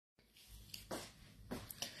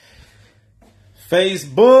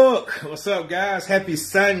Facebook, what's up, guys? Happy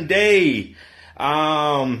Sunday.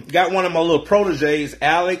 Got one of my little proteges,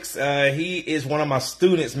 Alex. He is one of my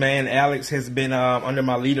students, man. Alex has been under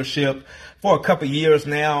my leadership for a couple years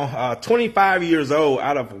now. 25 years old,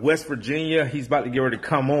 out of West Virginia. He's about to get ready to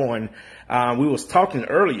come on. We was talking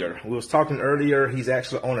earlier. He's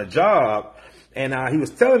actually on a job, and he was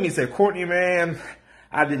telling me, he said, Courtney, man,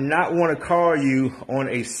 I did not want to call you on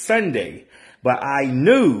a Sunday. But I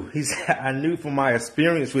knew, I knew from my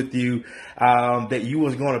experience with you, that you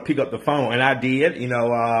was going to pick up the phone, and I did,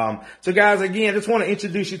 so guys, again, just want to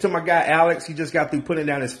introduce you to my guy, Alex. He just got through putting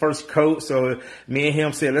down his first coat. So me and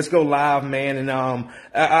him said, let's go live, man. And,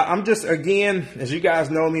 I'm just, again, as you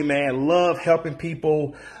guys know me, man, love helping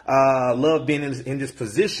people, love being in this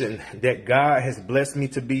position that God has blessed me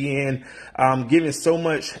to be in, giving so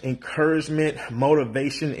much encouragement,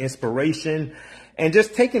 motivation, inspiration, and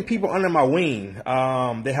just taking people under my wing.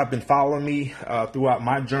 They have been following me throughout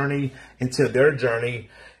my journey into their journey.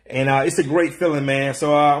 And it's a great feeling, man.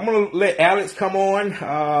 So I'm going to let Alex come on.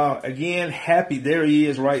 Again, happy. There he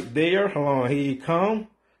is right there. Hold on. Here he come.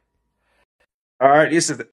 All right.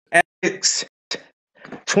 This is Alex,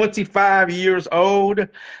 25 years old,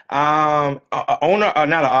 owner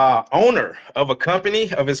of a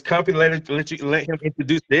company, of his company. Let him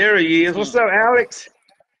introduce. There he is. What's up, Alex?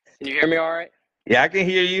 Can you hear me all right? Yeah, I can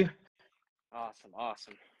hear you. Awesome.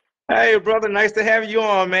 Hey, brother, nice to have you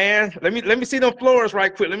on, man. Let me see them floors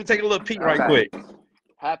right quick. Let me take a little peek right quick.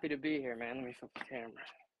 Happy to be here, man. Let me flip the camera.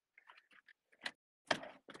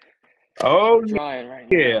 Oh, I'm drying right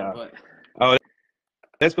yeah. now, but Oh,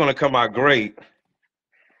 that's gonna come out great.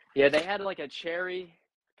 yeah, they had like a cherry,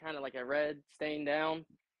 kind of like a red stain down,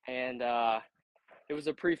 and it was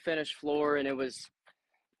a pre-finished floor, and it was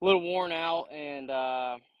a little worn out, and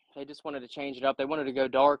they just wanted to change it up. They wanted to go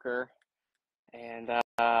darker, and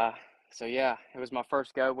so yeah, it was my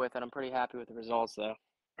first go with it. I'm pretty happy with the results, though.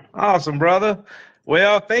 Awesome, brother.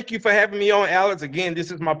 Well, thank you for having me on, Alex. Again,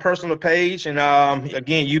 this is my personal page, and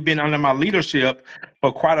again, you've been under my leadership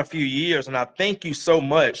for quite a few years, and I thank you so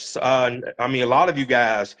much. I mean, a lot of you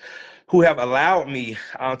guys who have allowed me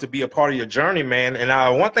to be a part of your journey, man.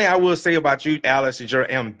 And one thing I will say about you, Alex, is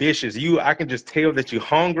you're ambitious. I can just tell that you're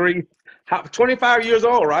hungry. 25 years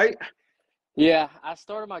old, right? Yeah, I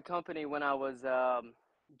started my company when I was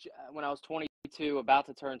 22, about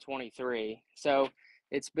to turn 23. So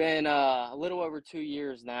it's been a little over 2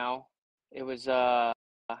 years now. It was yeah,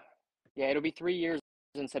 it'll be 3 years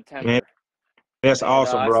in Man, September. that's And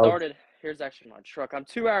awesome, I bro. started. Here's actually my truck. I'm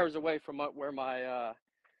 2 hours away from where my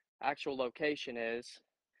actual location is,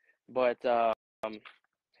 but I'm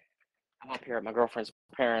up here at my girlfriend's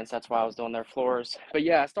parents. That's why I was doing their floors. But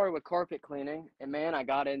yeah, I started with carpet cleaning, and man, I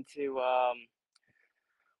got into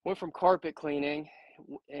went from carpet cleaning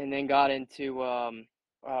and then got into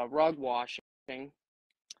rug washing. And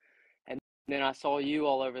then I saw you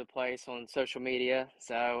all over the place on social media.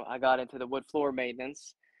 So I got into the wood floor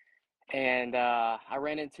maintenance. And I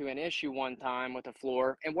ran into an issue one time with the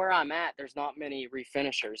floor. And where I'm at, there's not many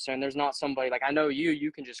refinishers. So, and there's not somebody, like I know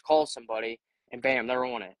you can just call somebody and bam, they're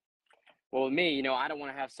on it. Well, with me, I don't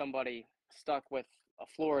want to have somebody stuck with a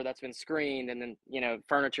floor that's been screened and then,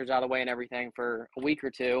 furniture's out of the way and everything for a week or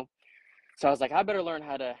two. So I was like, I better learn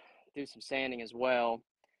how to do some sanding as well.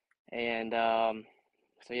 And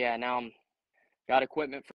so yeah, now I'm got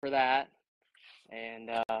equipment for that, and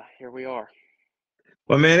here we are.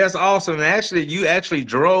 Well, man, that's awesome. And actually, you actually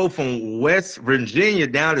drove from West Virginia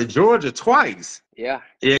down to Georgia twice. Yeah.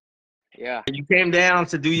 Yeah. Yeah. You came down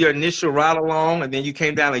to do your initial ride along, and then you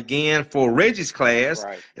came down again for Reggie's class,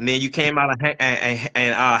 Right. and then you came out and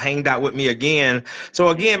hanged out with me again. So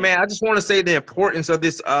again, man, I just want to say the importance of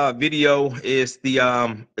this video is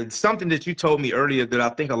it's something that you told me earlier that I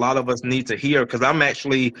think a lot of us need to hear, because I'm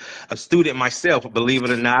actually a student myself, believe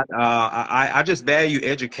it or not. I just value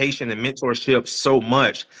education and mentorship so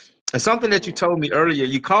much. And something that you told me earlier,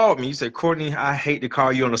 you called me, you said, Courtney, I hate to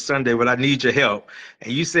call you on a Sunday, but I need your help.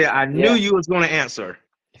 And you said, I knew Yeah. you was going to answer.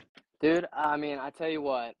 Dude, I mean, I tell you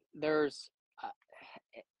what,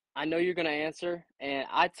 I know you're going to answer. And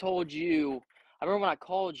I told you, I remember when I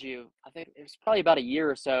called you, I think it was probably about a year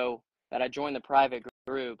or so that I joined the private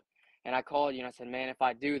group. And I called you and I said, man, if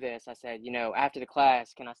I do this, I said, after the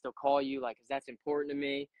class, can I still call you? Like, 'cause that's important to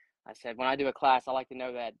me. I said, when I do a class, I like to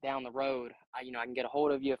know that down the road, I can get a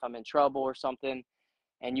hold of you if I'm in trouble or something.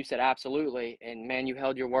 And you said, absolutely. And man, you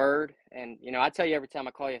held your word. And, I tell you every time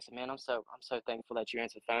I call you, I said, man, I'm so thankful that you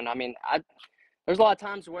answered the phone. I mean, there's a lot of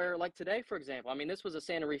times where, like today, for example, I mean, this was a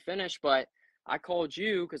Santa refinish, but I called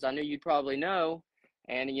you because I knew you'd probably know.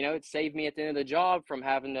 And, it saved me at the end of the job from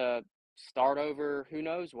having to start over who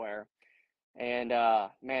knows where. And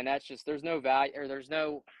man, that's just, there's no value, or there's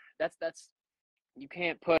no, that's you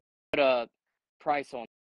can't put a price on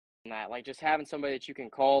that. Like, just having somebody that you can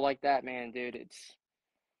call like that, man, dude,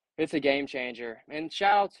 it's a game changer. And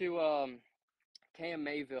shout out to Cam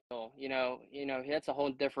Mayville. That's a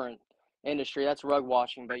whole different industry. That's rug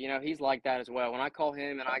washing, but he's like that as well. When I call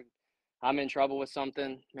him and I'm in trouble with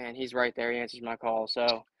something, man, he's right there. He answers my call.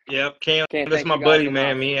 So Yep, Cam, can't that's thank my you guys buddy,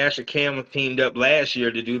 man. enough. Me and Ashley Cam teamed up last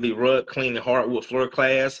year to do the rug cleaning hardwood floor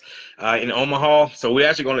class in Omaha. So we're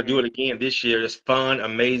actually going to do Hmm. it again this year. It's fun,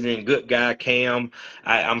 amazing, good guy, Cam.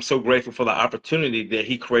 I'm so grateful for the opportunity that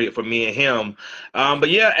he created for me and him. But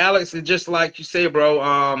yeah, Alex, it's just like you say,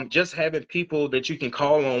 bro. Just having people that you can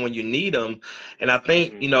call on when you need them. And I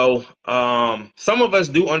think, Hmm. some of us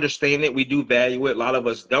do understand it. We do value it. A lot of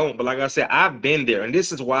us don't. But like I said, I've been there, and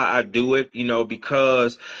this is why I do it.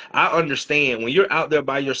 Because I understand when you're out there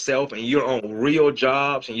by yourself and you're on real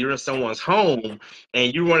jobs and you're in someone's home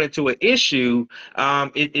and you run into an issue,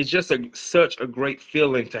 it's just such a great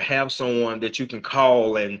feeling to have someone that you can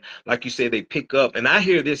call and, like you say, they pick up. And I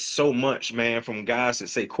hear this so much, man, from guys that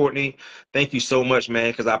say, Courtney, thank you so much,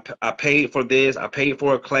 man, because I paid for this, I paid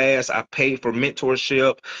for a class, I paid for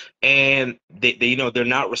mentorship, and they're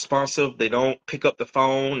not responsive, they don't pick up the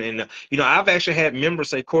phone, and I've actually had members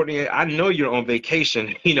say, Courtney, I know you're on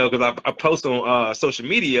vacation, because I post on social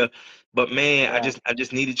media, but man, Yeah, I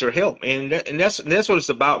just needed your help, and that's what it's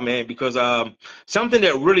about, man. Because something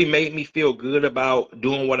that really made me feel good about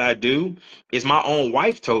doing what I do is my own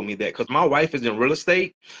wife told me that, because my wife is in real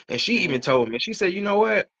estate, and she even hmm, told me, she said, you know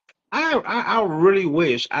what? I really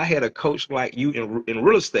wish I had a coach like you in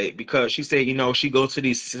real estate, because she said, she goes to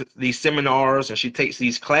these seminars and she takes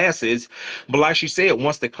these classes, but like she said,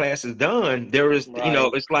 once the class is done, there is,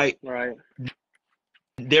 right, it's like right.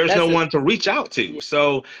 there's no That's one to reach out to.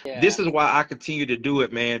 So this yeah, is why I continue to do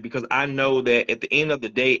it, man, because I know that at the end of the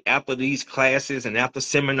day, after these classes and after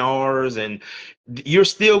seminars, and you're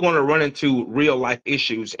still going to run into real life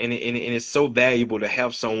issues, and it's so valuable to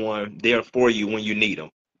have someone there for you when you need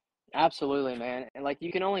them. absolutely, man. And like,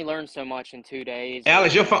 you can only learn so much in 2 days,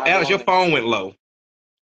 Alex, or however Alex, your long. phone went low.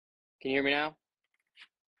 Can you hear me now?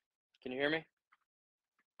 Can you hear me?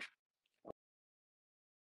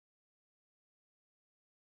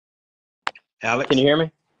 Can you Alex? hear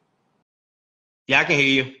me? Yeah, I can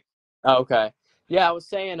hear you. Oh, okay. Yeah, I was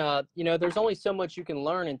saying, there's only so much you can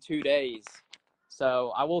learn in 2 days.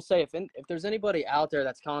 So I will say, if there's anybody out there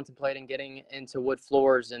that's contemplating getting into wood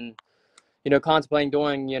floors and contemplating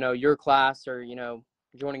doing your class, or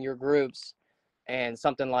joining your groups, and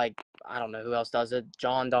something like, I don't know who else does it,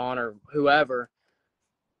 John Don or whoever,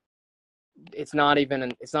 it's not even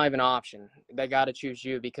an option. They got to choose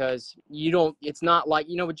you, because you don't. It's not like,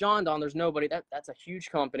 with John Don, there's nobody. That's a huge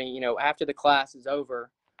company. After the class is over,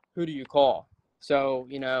 who do you call? So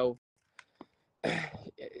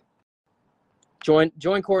join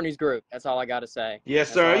Courtney's group. That's all I got to say. Yes,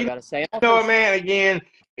 That's sir. all I got to say. You know Also, what, man? Again,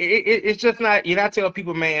 it's just not. I tell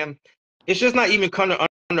people, man, it's just not even coming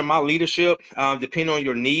under my leadership, depending on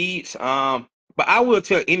your needs. But I will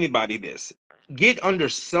tell anybody this: get under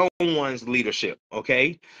someone's leadership,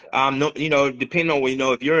 okay? No, depending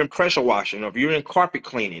on if you're in pressure washing or if you're in carpet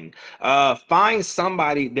cleaning, find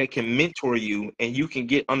somebody that can mentor you, and you can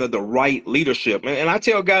get under the right leadership. And I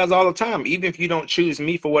tell guys all the time, even if you don't choose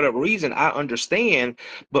me for whatever reason, I understand,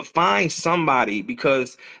 but find somebody,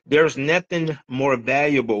 because there's nothing more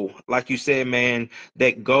valuable, like you said, man,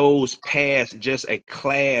 that goes past just a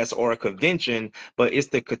class or a convention, but it's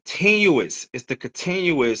the continuous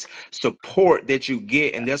support that you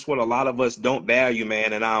get, and that's what a lot of us don't value,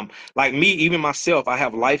 man. And like me, even myself, I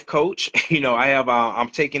have life coach. I'm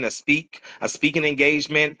taking a speaking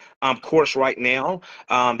engagement course right now.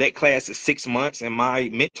 That class is 6 months, and my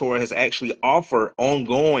mentor has actually offered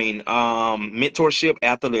ongoing mentorship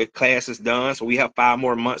after the class is done. So we have 5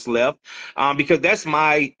 more months left, because that's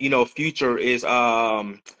my future is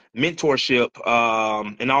mentorship,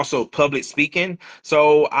 and also public speaking.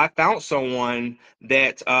 So I found someone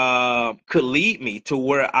that could lead me to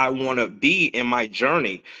where I want to be in my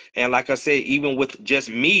journey. And like I said, even with just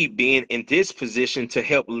me being in this position to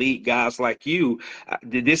help lead guys like you,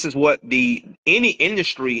 this is what the any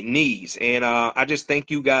industry needs. And I just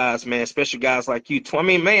thank you guys, man, especially guys like you. I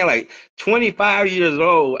mean, man, like 25 years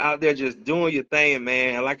old out there just doing your thing,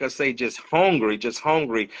 man. And like I say, just hungry, just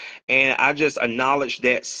hungry. And I just acknowledge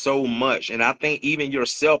that so much. And I think even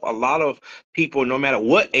yourself, a lot of people, no matter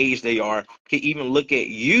what age they are, can even look at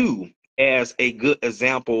you as a good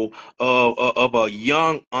example of a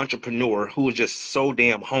young entrepreneur who is just so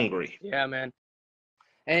damn hungry. yeah, man.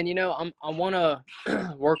 And I want to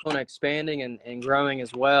work on expanding and growing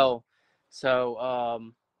as well. So, I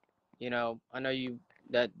know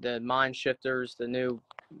that the mind shifters, the new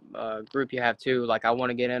group you have too. Like, I want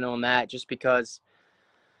to get in on that just because,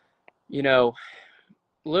 you know,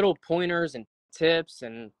 little pointers and tips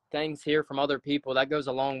and things here from other people that goes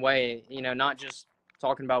a long way. Not just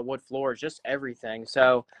talking about wood floors, just everything.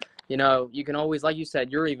 So, you can always, like you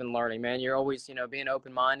said, you're even learning, man. You're always, being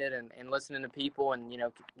open minded and listening to people and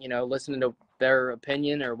listening to their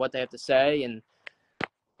opinion or what they have to say and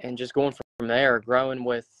just going from there, growing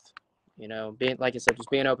with, being, like I said, just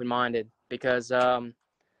being open minded because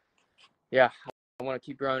yeah, I want to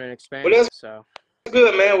keep growing and Well, expanding. that's So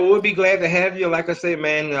good, man. Well, we'll be glad to have you. Like I said,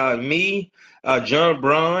 man, me, John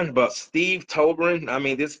Braun, but Steve TOBUREN. I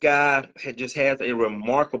mean, this guy just has a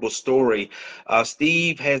remarkable story.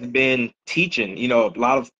 Steve has been teaching, a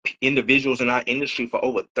lot of individuals in our industry for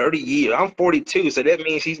over 30 years. I'm 42, so that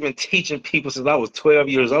means he's been teaching people since I was 12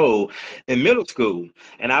 years old in middle school.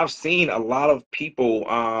 And I've seen a lot of people,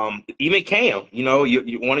 even Cam,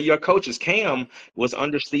 one of your coaches, Cam, was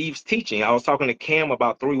under Steve's teaching. I was talking to Cam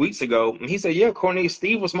about 3 weeks ago, and he said, "Yeah, Courtney,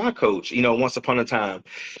 Steve was my coach, once upon a time."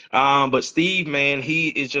 But Steve, man, he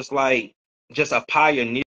is just a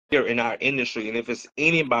pioneer in our industry, and if it's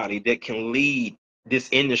anybody that can lead this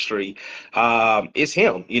industry, it's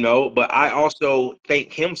him, But I also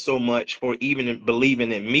thank him so much for even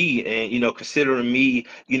believing in me and considering me,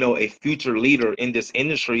 a future leader in this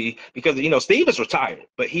industry because Steve is retired,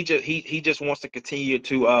 but he just wants to continue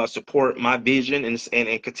to support my vision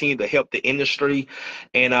and continue to help the industry.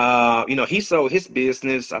 And he sold his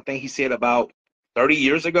business, I think he said about 30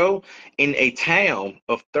 years ago in a town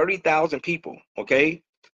of 30,000 people, okay,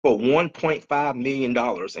 for $1.5 million.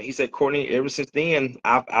 And he said, Courtney, ever since then,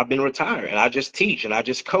 I've been retired and I just teach and I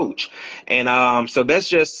just coach. And so that's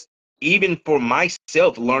just even for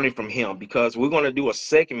myself learning from him because we're going to do a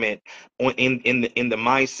segment in the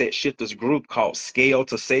Mindset Shifters group called Scale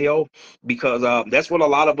to Sale because that's what a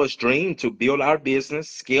lot of us dream to build our business,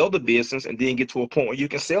 scale the business, and then get to a point where you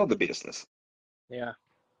can sell the business. yeah,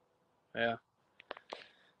 yeah.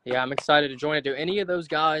 Yeah, I'm excited to join it. Do any of those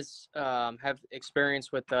guys have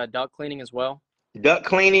experience with duct cleaning as well? Duct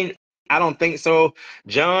cleaning, I don't think so.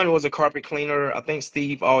 John was a carpet cleaner. I think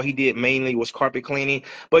Steve, all he did mainly was carpet cleaning.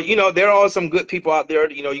 But there are some good people out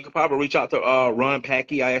there. You could probably reach out to Ron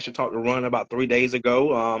Packey. I actually talked to Ron about 3 days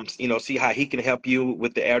ago. See how he can help you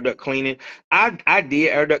with the air duct cleaning. I did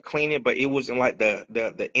air duct cleaning, but it wasn't like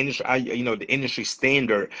the industry, the industry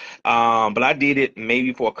standard. But I did it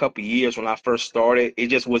maybe for a couple of years when I first started. It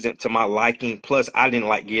just wasn't to my liking. Plus, I didn't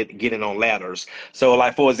like getting on ladders. So,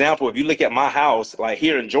 like for example, if you look at my house, like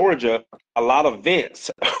here in Georgia, a lot of vents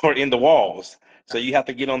are in the walls. So you have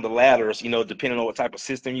to get on the ladders, depending on what type of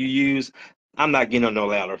system you use. I'm not getting on no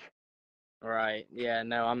ladder. Right. Yeah.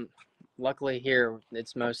 No. I'm luckily here.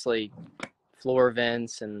 It's mostly floor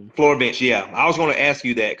vents and Floor bench, yeah. I was going to ask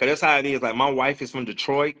you that because that's how it is. Like my wife is from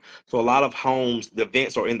Detroit, so a lot of homes the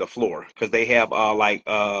vents are in the floor because they have like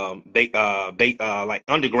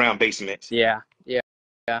underground basements. yeah, yeah,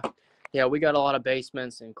 yeah, yeah. We got a lot of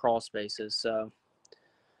basements and crawl spaces, so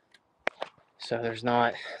there's Oh,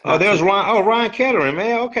 not too there's Ryan. Oh, Ryan Kettering,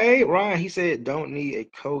 man. Okay, Ryan. He said, "Don't need a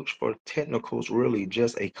coach for technicals, really,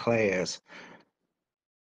 just a class."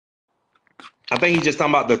 I think he's just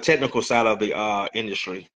talking about the technical side of the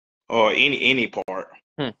industry or any part,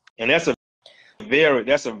 Hmm. and that's a very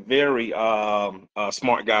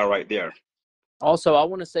smart guy right there. Also, I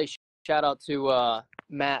want to say shout out to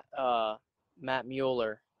Matt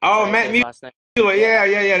Mueller. Is that Oh, how you say Matt his last name? Mueller, Yeah,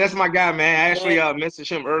 yeah, that's my guy, man. I actually man, messaged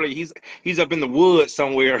him earlier. He's up in the woods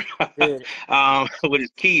somewhere, dude, with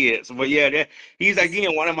his kids. But yeah, he's he's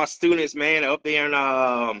again one of my students, man, up there in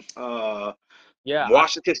yeah,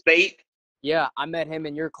 Washington State. I met him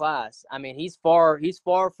in your class. I mean, he's far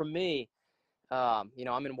from me. I'm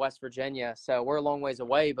in West Virginia, so we're a long ways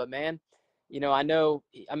away. But man, I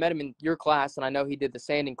met him in your class, and I know he did the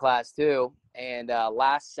sanding class too. And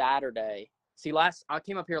last Saturday, I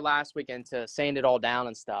came up here last weekend to sand it all down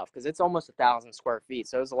and stuff because it's almost 1,000 square feet,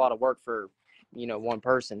 so it was a lot of work for one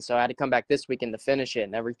person. So I had to come back this weekend to finish it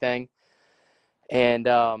and everything. And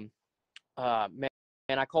man,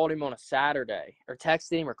 I called him on a Saturday or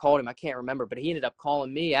texted him or called him. I can't remember, but he ended up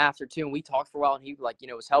calling me after too, and we talked for a while. And he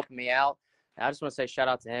was helping me out. And I just want to say shout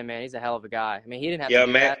out to him, man. He's a hell of a guy. I mean, he didn't have to Yeah,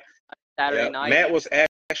 do Matt. that Saturday Yeah, night. Matt was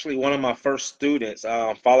actually one of my first students.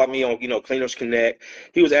 Followed me on, Cleaners Connect.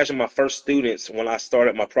 He was actually my first students when I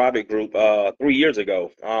started my private group 3 years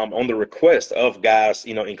ago. On the request of guys,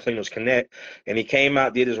 in Cleaners Connect, and he came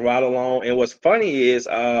out, did his ride along. And what's funny is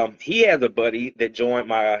he has a buddy that joined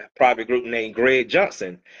my private group named Greg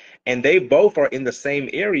Johnson, and they both are in the same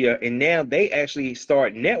area, and now they actually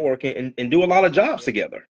start networking and do a lot of jobs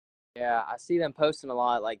together. Yeah, I see them posting a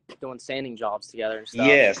lot, like doing sanding jobs together and stuff.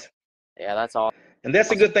 Yes. Yeah, that's awesome. And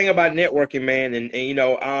that's a good thing about networking, man. And you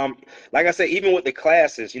know, like I said, even with the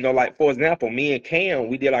classes, you know, like for example, me and Cam,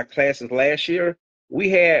 we did our classes last year. We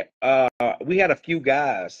had a few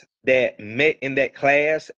guys that met in that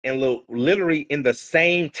class and literally in the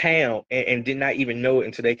same town and did not even know it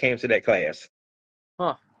until they came to that class.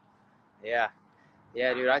 Huh. Yeah.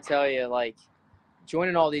 Yeah, dude, I tell you, like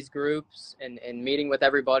joining all these groups and meeting with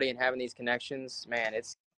everybody and having these connections, man,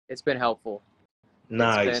 it's been helpful. It's been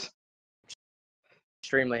Nice.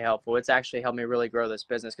 extremely helpful. It's actually helped me really grow this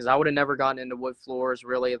business because I would have never gotten into wood floors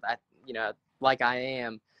really, you know, like I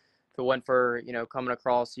am if it wasn't for, you know, coming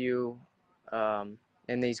across you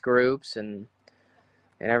in these groups and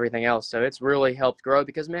everything else. So it's really helped grow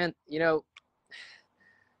because, man, you know,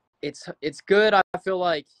 it's good. I feel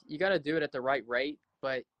like you got to do it at the right rate,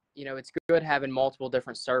 but you know, it's good having multiple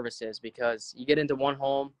different services because you get into one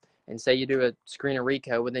home and say you do a screen and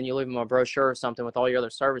reco, but then you leave them a brochure or something with all your other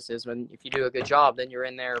services. When if you do a good job, then you're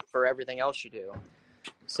in there for everything else you do.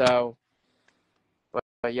 So,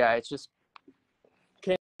 but yeah, it's just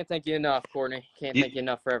can't thank you enough, Courtney. Can't thank you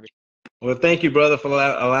enough for everything. Well, thank you, brother, for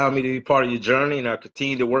allowing me to be part of your journey, and I'll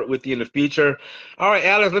continue to work with you in the future. All right,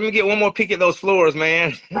 Alex, let me get one more peek at those floors,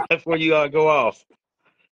 man, before you go off.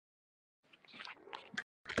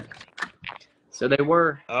 So they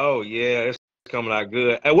were. Oh, yeah, it's coming out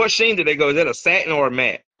good. And what sheen did they go? Is that a satin or a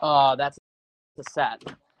matte? That's the set.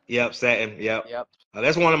 Yep, satin. Yep. Yep.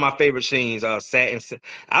 That's one of my favorite sheens. Satin.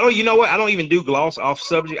 You know what? I don't even do gloss off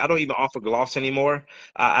subject. I don't even offer gloss anymore.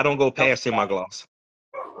 I don't go past in my gloss.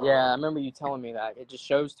 Yeah, I remember you telling me that. It just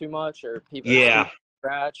shows too much, or people Yeah.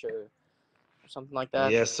 scratch, or something like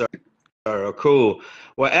that. Yes, sir. Cool.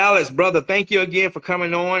 Well, Alex, brother, thank you again for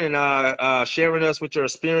coming on and sharing us with your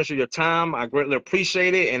experience or your time. I greatly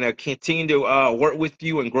appreciate it, and I continue to work with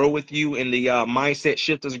you and grow with you in the Mindset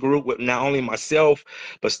Shifters group with not only myself,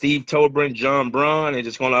 but Steve TOBUREN, John Braun, and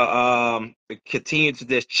just going to continue to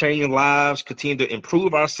just change lives, continue to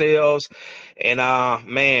improve ourselves, and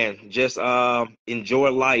man, just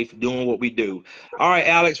enjoy life doing what we do. All right,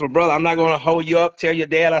 Alex, well, brother, I'm not going to hold you up. Tell your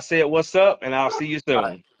dad I said what's up, and I'll see you All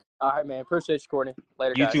right. soon. All right, man. Appreciate you, Courtney.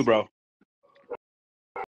 Later, You too, guys. bro.